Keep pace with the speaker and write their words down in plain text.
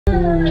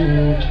So I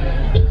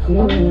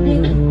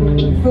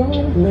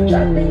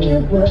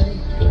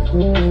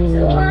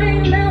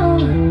know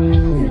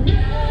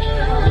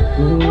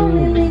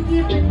only been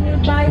keeping you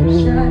by your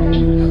side.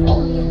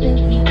 Only been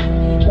keeping you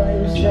by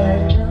your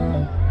side.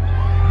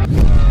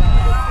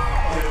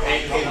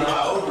 Hey,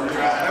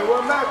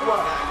 what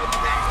Mackwop?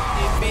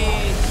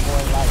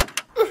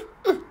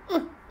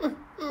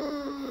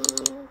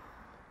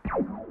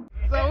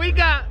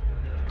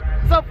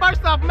 So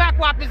first off,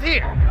 Mackwop is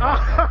here.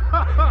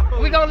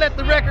 We gonna let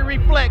the record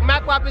reflect.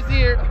 Mackwop is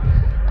here.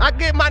 I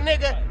get my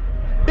nigga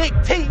Big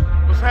T.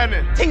 What's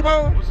happening?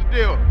 T-Bone. What's the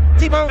deal?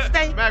 T-Bone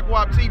Steak.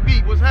 Mackwop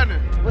TV. What's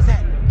happening? What's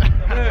happening? You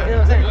know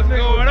what I'm saying? What's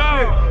going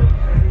on?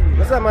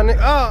 What's up, my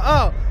nigga?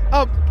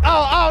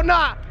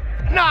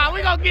 Nah.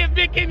 We gonna give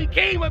Big Kimmy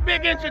King a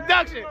big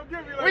introduction.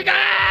 We got.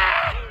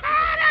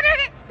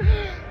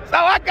 So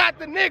I got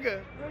the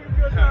nigga.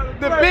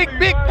 The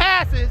big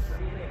passes.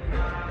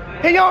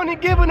 He only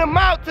giving them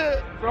out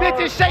to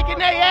bitches shaking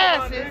their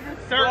asses.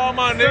 To all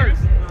my niggas.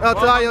 Oh, to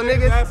all your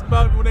niggas? That's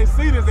about when they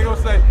see this, they gonna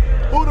say,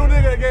 who the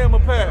nigga that gave him a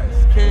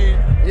pass? King.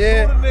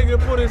 Yeah. Who the nigga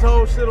put his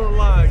whole shit on the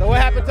line? So what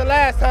happened to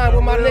last time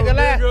with my nigga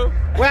last? Nigga.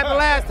 What happened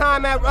last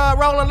time at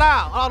Rolling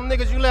Loud? All the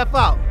niggas you left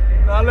out.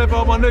 Nah, I left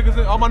all my niggas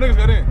in. All my niggas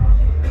got in.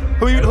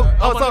 Who you?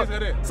 All my niggas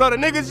got in. So the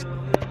niggas.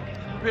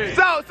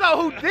 So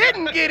who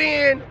didn't get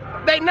in?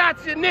 They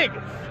not your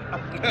niggas.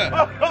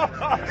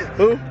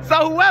 Who?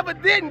 So whoever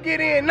didn't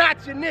get in,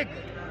 not your nigga.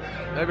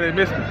 Maybe they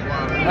missed me.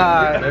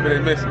 Alright. Maybe they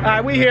missed me.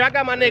 Alright, we here. I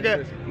got my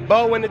nigga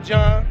Bo and the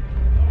John.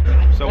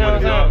 So what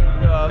is up?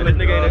 This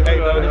nigga ain't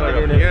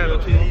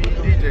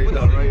DJ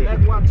though, right here.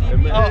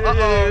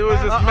 It was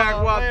just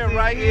Mackwop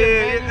right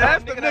here.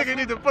 That's the nigga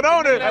need to put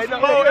on it. That's the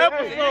whole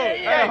episode.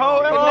 Hey,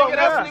 whole episode.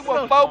 That's me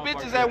with 4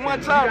 bitches at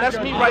one time. That's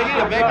me right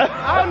here, baby.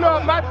 I don't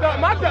know. My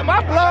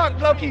blog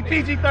low key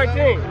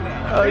PG-13.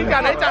 He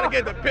trying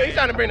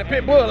to bring the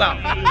pit bull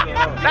out.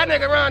 That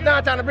nigga run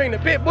down trying to bring the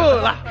pit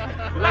bull out.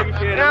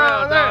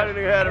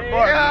 Nigga had a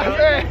bar.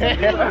 Hey,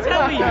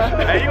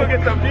 you gonna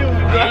get some views.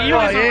 You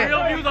get some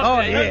real views on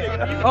Oh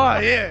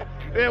yeah.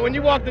 Yeah, when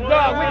you walk the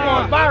dog, we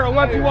going viral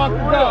once you walk the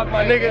dog,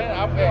 my nigga.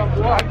 I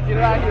can get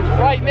out here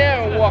right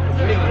now and walk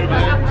the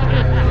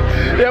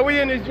nigga. Yeah, we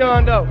in this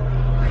John though.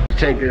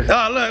 Check this.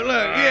 Oh, look.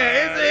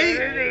 Yeah,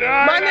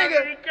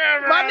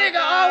 my nigga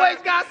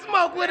always got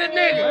smoke with a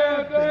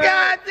nigga.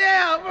 God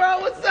damn, bro.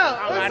 What's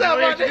up? What's up,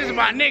 my nigga? This is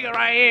my nigga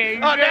right here.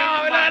 Oh,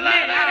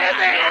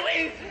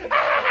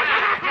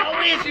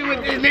 No issue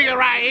with this nigga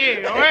right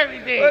here or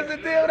everything. What's the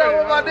deal though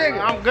with my nigga?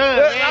 I'm good,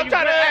 man. I'm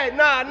trying to, hey,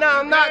 nah,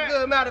 I'm not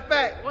good, matter of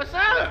fact. What's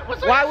up?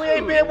 What's up? Why we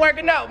ain't been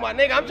working out, my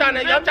nigga? I'm trying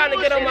to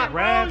get on my...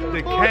 Grab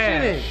the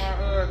cash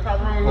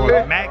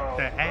or Mac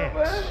the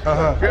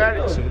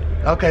ass.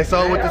 Okay,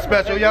 so with the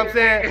special, you know what I'm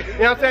saying? You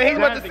know what I'm saying? He's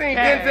about to sing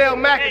Denzel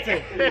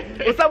Mackinton.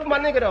 What's up with my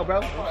nigga though,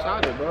 bro? I'm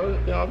solid, bro.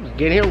 I'm just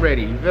getting him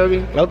ready, you feel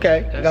me?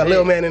 Okay, got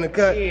Lil Man in the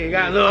cut. Yeah,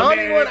 got Lil Man.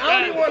 I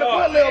don't even want to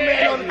put Lil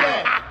Man on the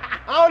thing.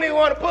 I don't even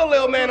want to put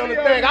Lil Man on the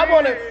thing. I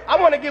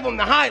want to give him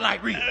the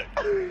highlight reel.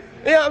 You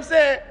know what I'm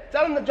saying?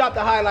 Tell him to drop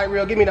the highlight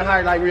reel. Give me the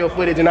highlight reel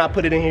footage and I'll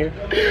put it in here.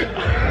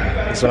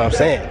 That's what I'm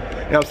saying. You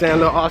know what I'm saying? A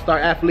little all-star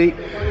athlete.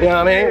 You know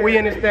what I mean? We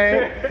in this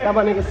thing. Got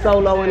my nigga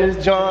Solo in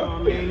this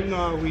joint. Man, you know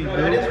how we do.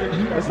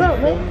 What's up,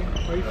 man?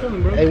 How you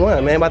feeling, bro? Hey,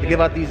 what, man? About to give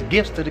out these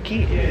gifts to the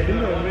kids. Yeah,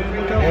 man.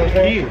 Look out for the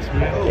kids,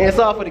 man. Yeah, it's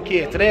all for the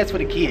kids. Today it's for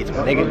the kids, my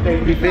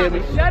nigga. You feel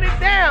me? Shut it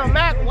down,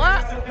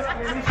 Mackwop.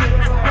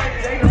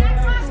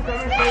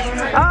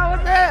 Oh,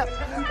 what's up?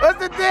 What's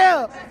the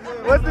deal?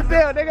 What's the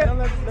deal, nigga?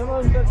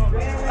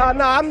 Oh,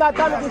 no, I'm not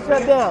trying to get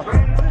shut down.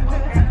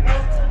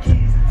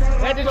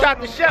 They just tried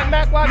to shut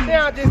Mackwop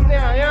down just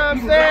now, you know what I'm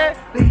saying?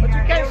 But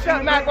you can't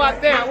shut Mackwop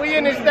down. We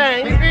in this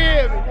thing, you feel me?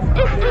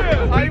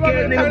 Oh, you want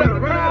me to turn up the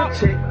crowd?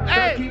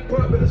 Hey,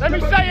 let me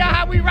show y'all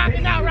how we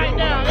rocking out right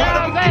now, you know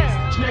what I'm saying?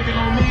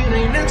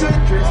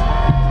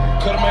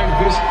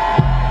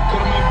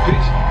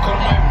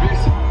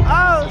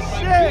 Oh,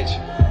 shit.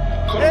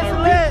 It's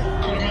lit.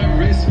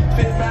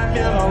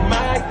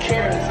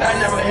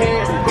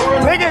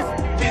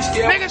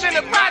 Niggas in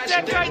the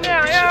project right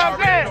now, you know what I'm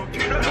saying?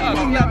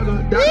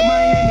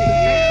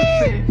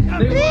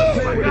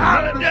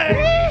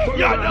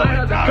 Y'all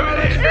know it's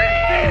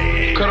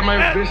already. Cut on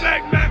my wrist,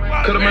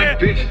 cut on my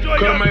bitch,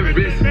 cut on my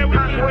wrist, cut on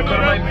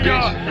my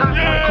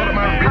bitch, cut on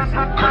my wrist,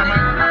 cut on my...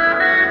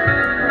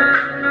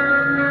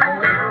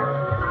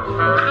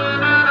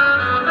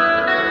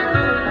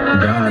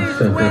 God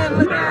said this.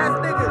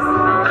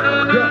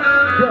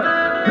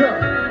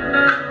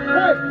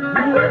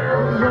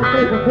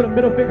 Put a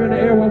middle finger in the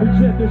air while we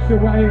chant this shit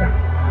right here.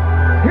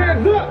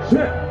 Hands up!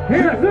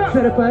 Hands up!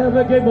 Said if I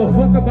ever gave a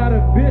fuck about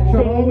a bitch,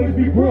 I'll always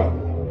be broke.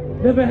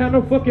 Never had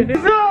no fucking...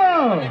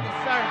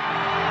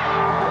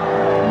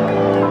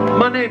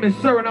 My name is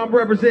Sir and I'm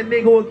representing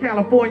Inglewood,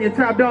 California,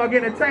 Top Dog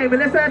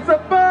Entertainment. Let's have some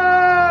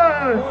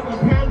fun!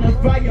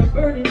 Fire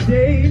burning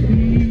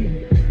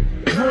daily.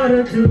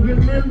 Harder to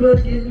remember,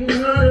 getting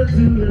harder to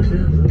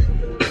remember.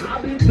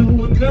 I've been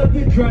through enough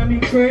to drive me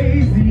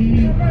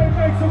crazy. Hey,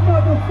 make some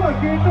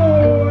motherfucking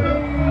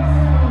noise.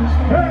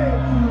 Hey.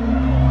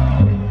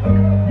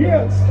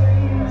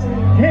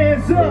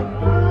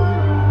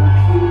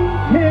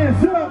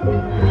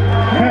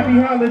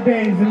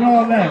 holidays and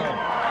all that.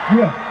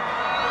 Yeah.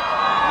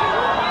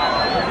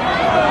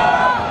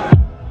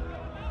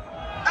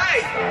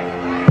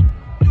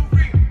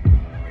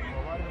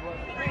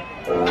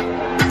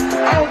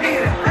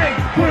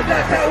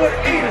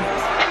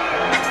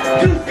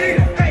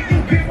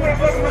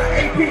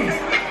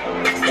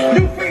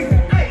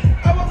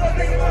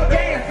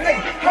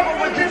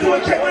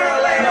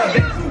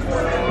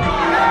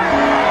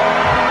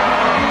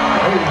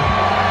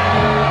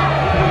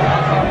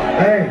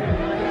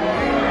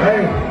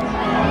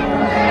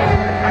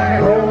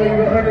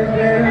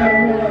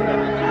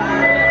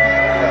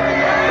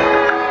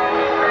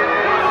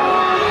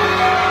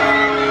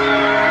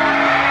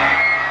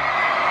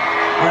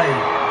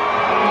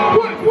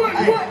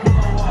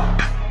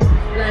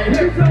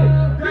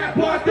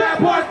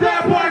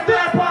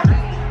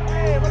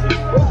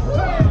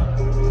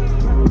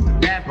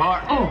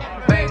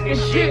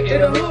 Shit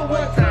in the hood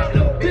one time,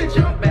 little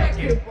bitch, I'm back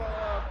here.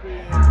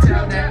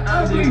 Tell that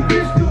ugly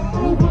bitch to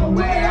move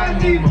away, I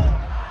need her.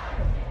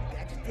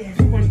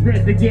 Too much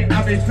bread to get,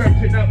 I've been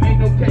searching up, ain't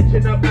no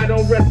catching up, I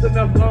don't rest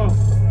enough,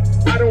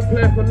 I don't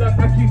plan for luck,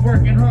 I keep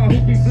working hard,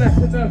 who keep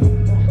blessing us?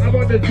 I'm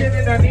on the 10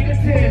 and I need a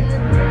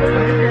 10.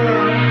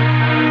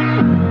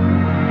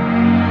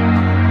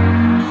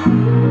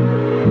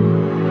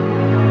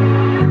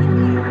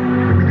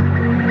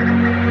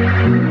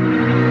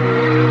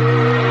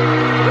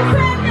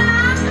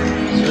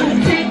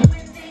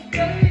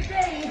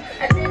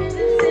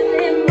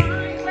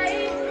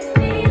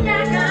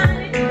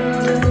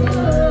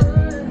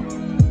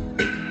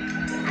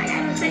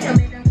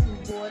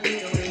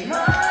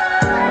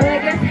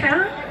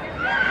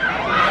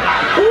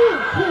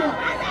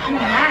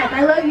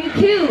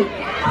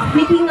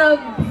 Speaking of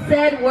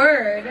said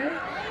word,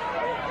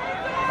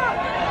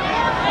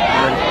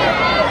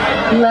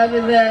 love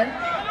is a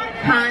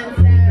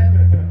concept,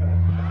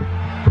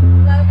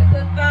 love is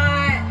a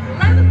thought,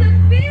 love is a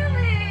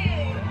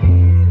feeling.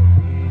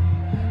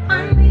 I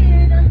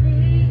need.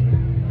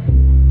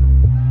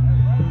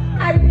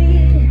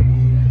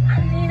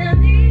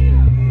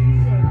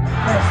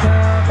 Last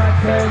time I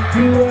told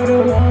you what I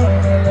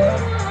wanna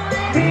love,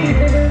 me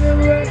in the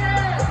rest,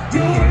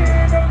 you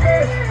in the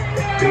rest,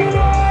 you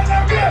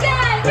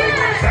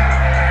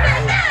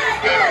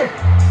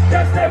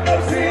just that no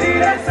city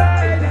that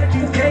side that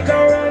you can't go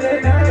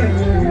running out.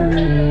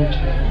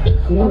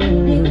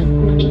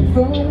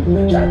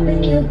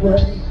 Dropping your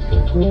butt,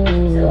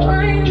 so I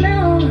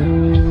know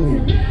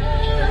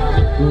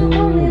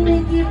only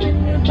think you when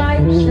you're by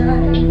your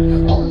side,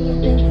 only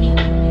think you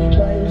when you're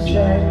by your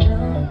side.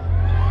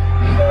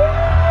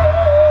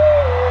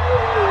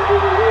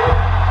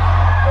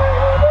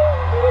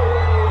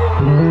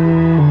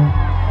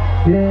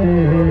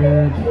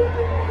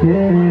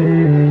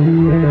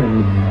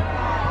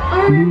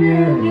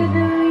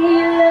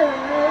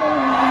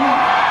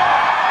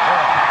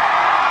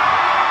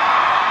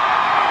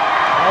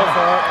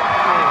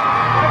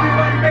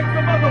 Everybody make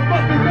some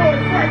motherfucking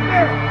noise right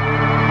now.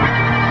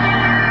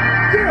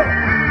 Chill.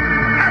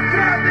 I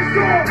tried this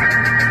song.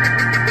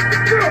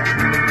 Chill.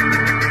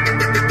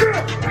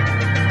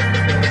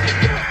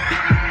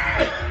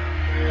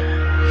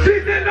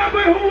 She's the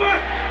number who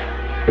was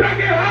back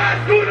in high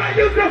school. I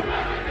used to.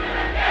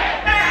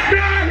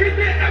 Now I hit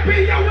the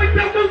FBO with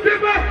double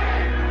zipper.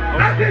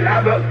 I did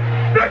have a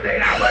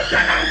nothing I was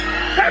gonna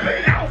have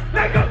it out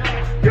like a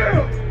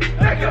girl,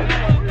 like a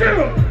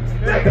girl,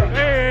 like a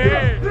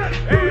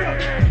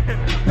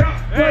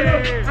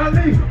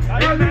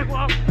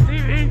Mackwop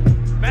TV.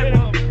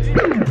 Mackwop TV.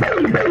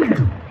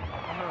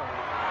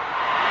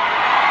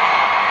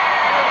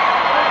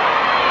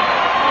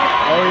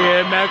 Oh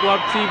yeah,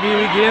 Mackwop TV,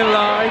 we getting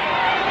live.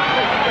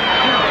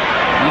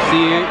 You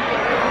see it?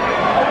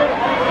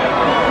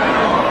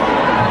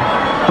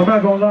 I'm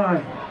not gonna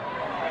lie.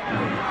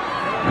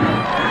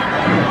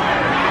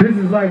 This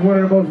is like one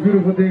of the most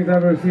beautiful things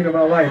I've ever seen in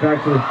my life,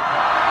 actually.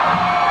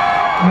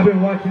 I've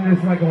been watching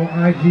this like on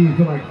IG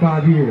for like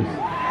 5 years.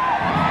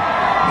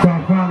 So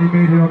I finally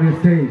made it on this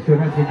stage, so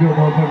that's a good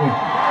motherfucker.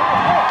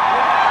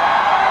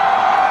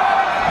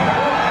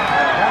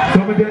 So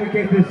I'm gonna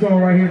dedicate this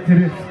song right here to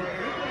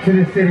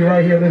this city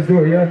right here. Let's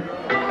do it, yeah?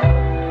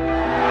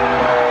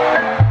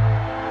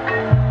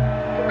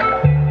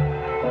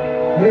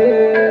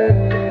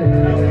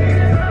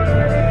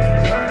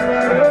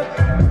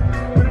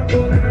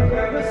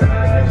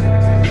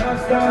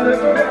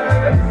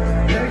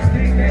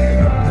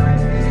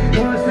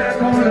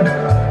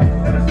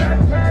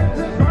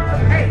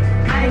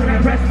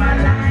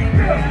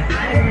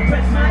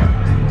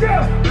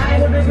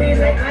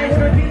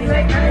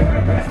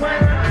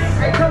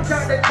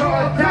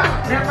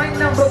 Now my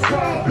number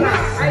call block.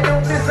 I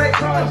don't miss like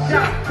call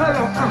shot. Hold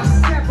on,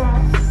 step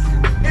on.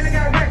 And I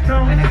got wrecked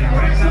on. And I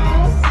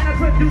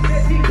produce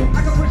that diesel.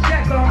 I can push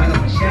that on.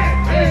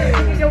 Hey,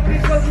 your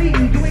bitch go leave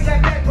me. You ain't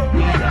got that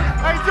bone.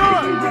 Hey,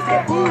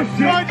 George!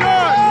 George!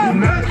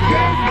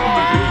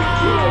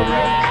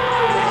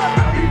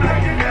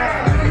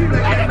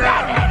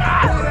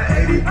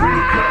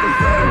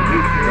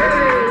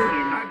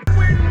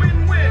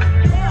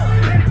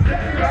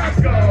 Let's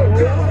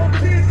go.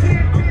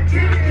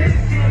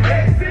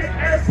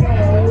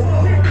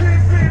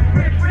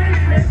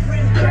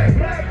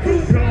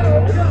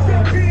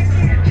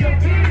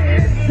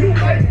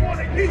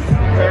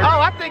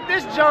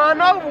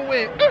 done over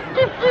with.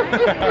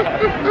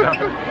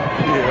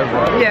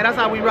 Yeah, that's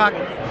how we rock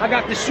it. I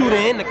got the shooter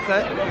in the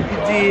cut. You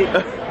did.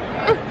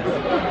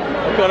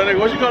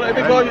 What you call that?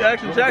 They call you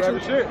Action Jackson?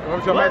 Shit.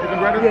 Yeah,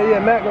 Magnum. Yeah,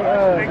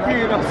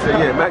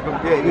 Magnum.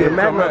 Yeah,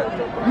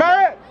 Magnum.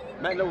 Man!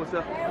 Mac know what's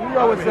up. You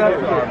know what's up.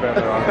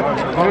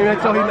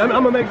 I'm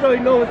gonna make sure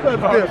he know what's up.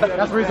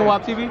 That's Reason Why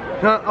TV?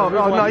 Oh,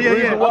 no, yeah.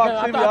 Reason Why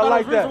TV, I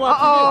like that.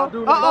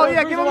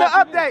 Yeah, give him the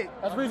update.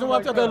 That's Reason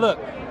Why TV.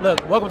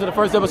 Look, welcome to the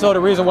first episode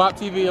of Reason Why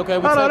TV, okay?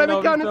 Hold on, let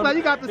me count this.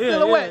 You got the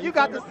silhouette. You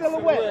got the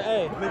silhouette.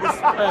 Hey.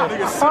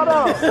 Hold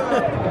on.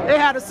 They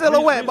had a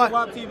silhouette, Reason but.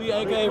 Why TV,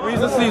 aka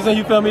Reason Season,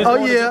 you feel me? It's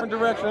going in a different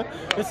direction.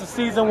 This is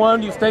season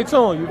 1, you stay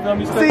tuned, you feel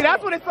me? See,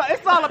 that's what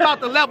it's all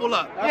about, the level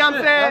up. You know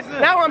what I'm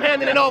saying? Now I'm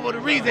handing it over to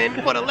Reason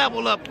for the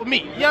level up for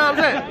me. You know what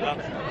I'm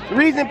saying?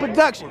 Reason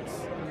Productions.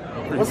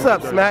 What's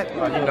up, Smack? You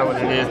know what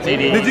it is,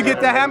 TDE. Did you get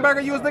that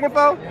hamburger you was looking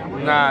for?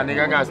 Nah,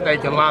 nigga, I got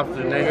steak and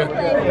lobster, nigga.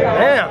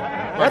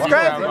 Damn. That's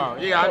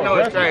crazy. Yeah, I know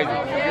it's crazy.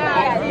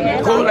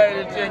 Kool-Aid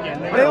and chicken,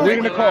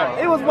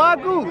 nigga. It was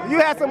Wagyu. You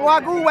had some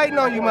Wagyu waiting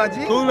on you, my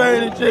G.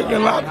 Kool-Aid and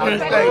chicken, lobster and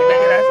steak,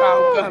 nigga. That's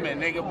how I'm coming,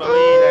 nigga.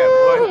 Believe that,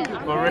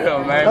 boy. For real,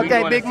 man.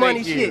 Okay, big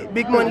money shit.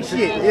 Big money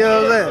shit. You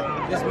know what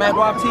I'm saying? It's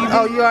Mackwop TV.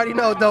 Oh, you already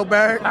know, though,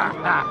 Bird.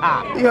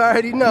 You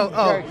already know.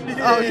 Oh,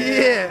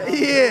 yeah.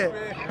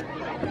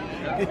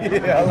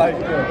 Yeah, I like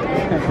that.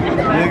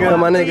 Nigga,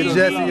 my nigga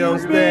Jesse on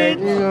stage.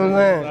 You know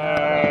what I'm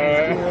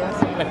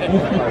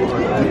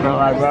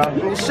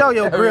saying? Show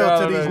your grill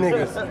to these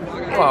niggas.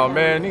 Oh,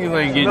 man, niggas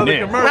ain't getting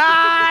this.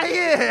 Ah,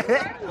 yeah.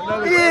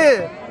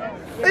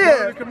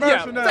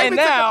 And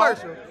now,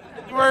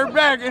 we're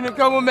back in a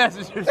couple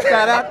messages.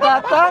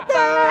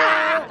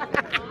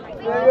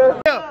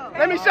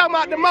 Let me show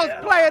my the most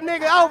player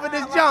nigga over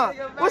this joint.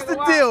 What's the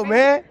deal,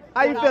 man?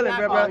 How you feeling,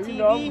 bro? You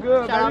know, I'm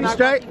good, man. You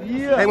straight?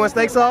 Yeah. Hey, want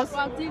steak sauce?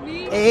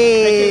 TV.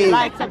 Hey.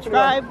 Like,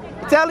 subscribe.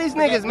 Tell these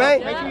niggas,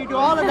 man. Make sure you do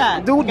all of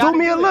that. Do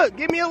me a look.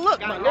 Give me a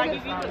look, my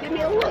nigga. Give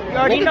me a look. You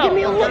already know. Give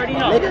me a look, nigga. You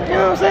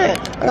know what I'm saying?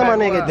 I got my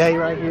nigga Day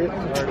right here.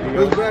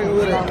 That's my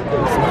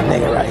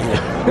nigga right here.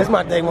 That's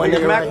my day one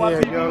nigga right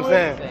here. You know what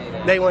I'm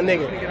saying? Day one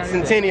nigga.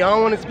 Centennial. I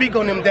don't want to speak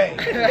on them days.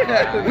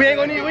 We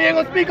ain't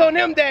gonna speak on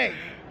them days.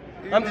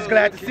 I'm just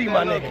glad to see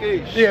my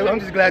nigga. Yeah, I'm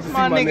just glad to see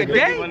my nigga.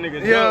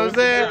 You know what I'm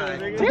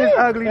saying? This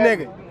ugly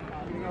nigga.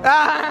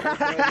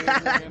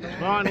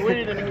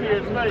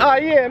 Oh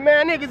yeah,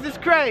 man, niggas is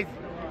crazy.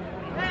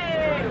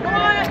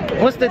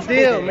 What's the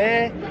deal,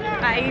 man?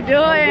 How you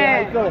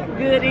doing?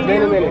 Good, and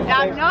you? I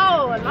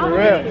know. For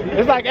real.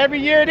 It's like every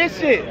year this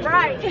shit.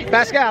 Right.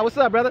 Pascal, what's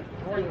up, brother?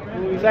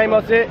 Same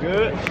old shit.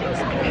 Good.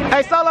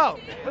 Hey, Solo,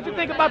 what you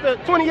think about the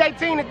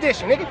 2018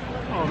 edition, nigga?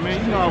 Oh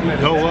man, you know I'm gonna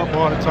go up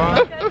all the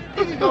time.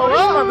 This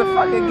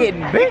motherfucker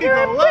getting bigger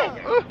and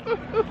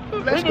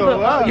bigger. Let's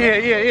go up.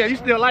 Yeah. You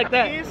still like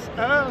that?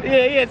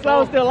 Yeah.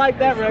 Solo still like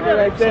that record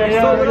right there. You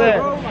know what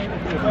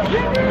I'm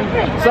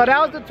saying? So that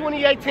was the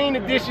 2018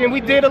 edition. We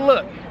did a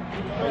look.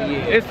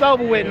 It's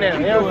over with now.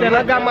 You know what I'm saying?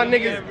 I got my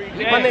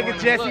nigga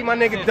Jesse, my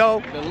nigga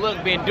Doe. The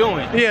look been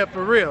doing. Yeah,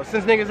 for real.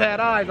 Since niggas had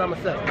eyes, I'ma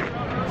say.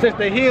 Since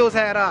the heels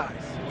had eyes.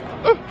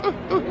 You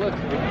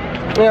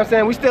know what I'm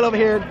saying? We still over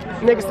here,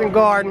 Nickerson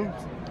Garden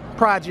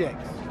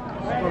Projects.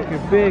 Okay,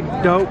 big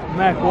dope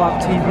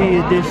Mackwop TV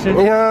edition.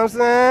 You know what I'm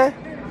saying?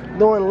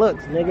 Doing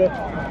looks, nigga.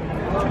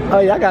 Oh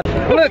yeah, I got.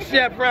 Look,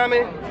 Chef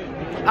Rami,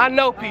 I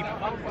know people.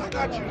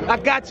 I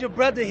got your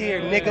brother here,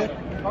 nigga.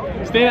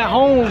 Stay at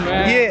home,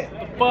 man. Yeah.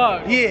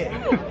 Fuck. Yeah.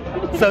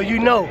 So you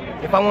know,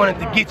 if I wanted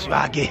to get you,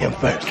 I'd get him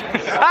first.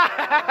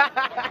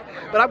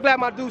 But I'm glad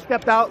my dude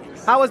stepped out.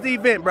 How was the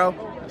event, bro?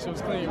 It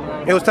was clean,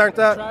 bro. It was turned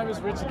up? Travis,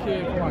 Richard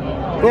Kid, come on.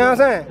 You know what I'm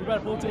saying? We about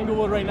to pull to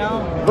Inglewood right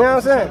now. You know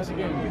what I'm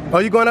saying? Oh,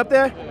 you going up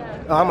there?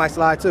 Oh, I might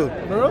slide too.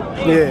 Bro?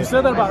 Yeah. You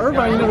said that about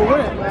Irvine, you never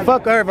went.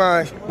 Fuck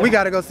Irvine. We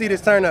gotta go see this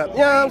turn up. You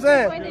know what I'm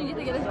saying? Why didn't you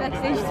get us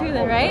backstage too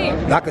then, right?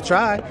 I could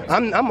try.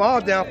 I'm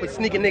all down for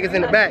sneaking niggas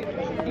in the back.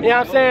 You know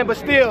what I'm saying? But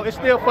still, it's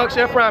still fuck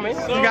Chef Rami.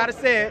 You gotta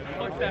say it.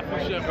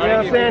 You know what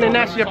I'm saying? And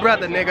that's your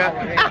brother, nigga.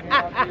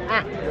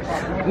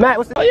 Matt,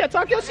 what's the... Oh yeah,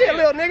 talk your shit,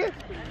 little nigga.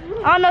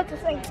 I don't know what to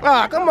say.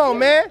 Ah, come on,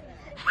 man.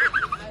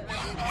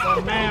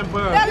 Man,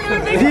 bro.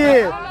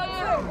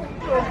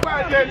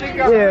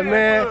 Yeah,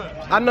 man.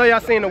 I know y'all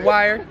seen The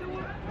Wire.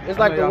 It's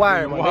like The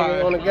Wire, my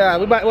nigga, on the guy.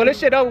 Well, this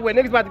shit over with.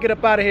 Niggas about to get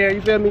up out of here,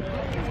 you feel me?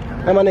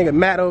 And my nigga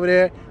Matt over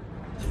there.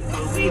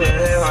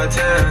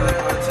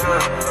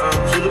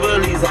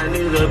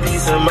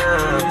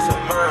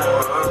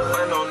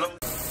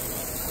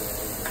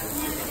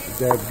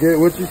 That good.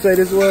 What you say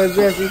this was,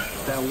 Jesse?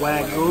 That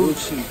Wagyu.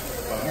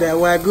 That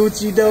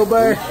Wagyu though,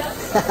 bird.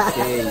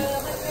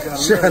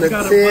 Trying to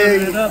tell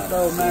you. It up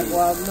though,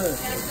 Mackwop. Look.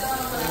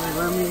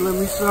 Let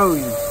me show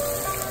you.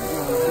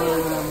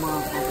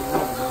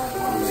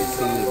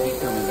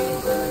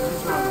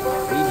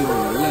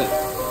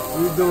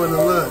 You doing the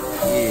look?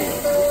 Yeah.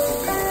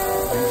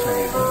 I'm trying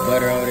to get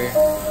butter over there.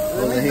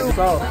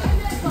 Salt.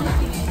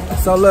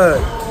 So look,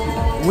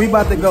 we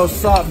about to go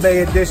Salt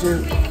Bay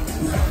edition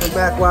of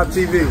Mackwop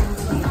TV.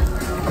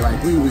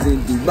 Like we was in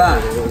Dubai.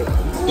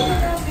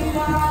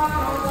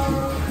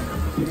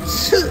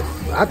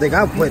 I think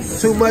I put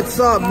too much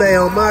Salt Bae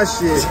on my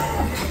shit.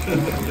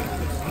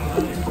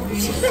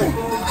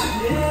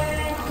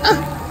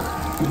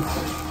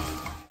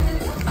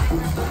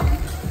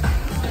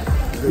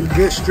 The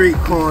good street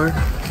corn.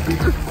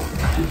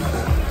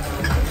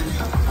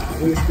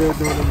 We still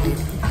doing it.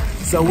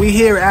 So we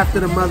here after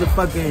the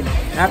motherfucking,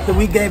 after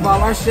we gave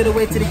all our shit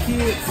away to the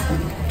kids.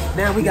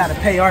 Now we gotta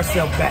pay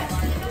ourselves back.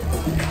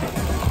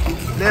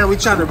 Now we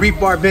trying to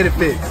reap our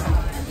benefits.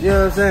 You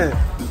know what I'm saying?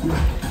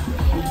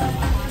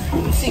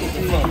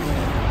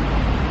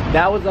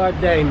 That was our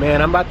day,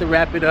 man. I'm about to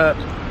wrap it up.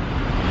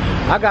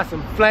 I got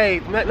some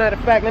flames. Matter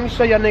of fact, let me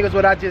show y'all niggas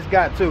what I just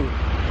got too.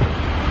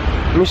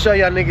 Let me show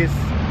y'all niggas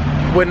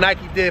what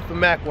Nike did for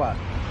Mackwop.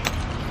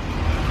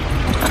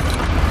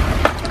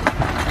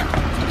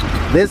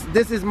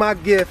 This is my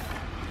gift.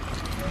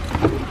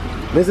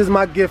 This is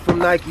my gift from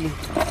Nike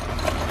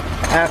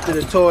after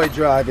the toy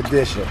drive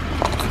edition.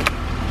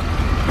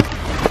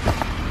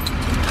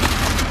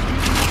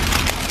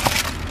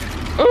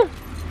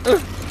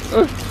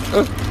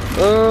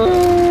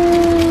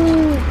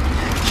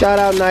 Shout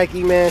out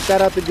Nike, man.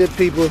 Shout out the good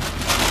people.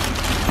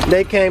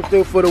 They came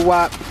through for the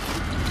WOP.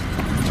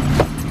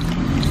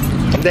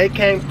 They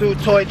came through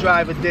toy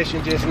drive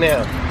edition just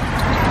now.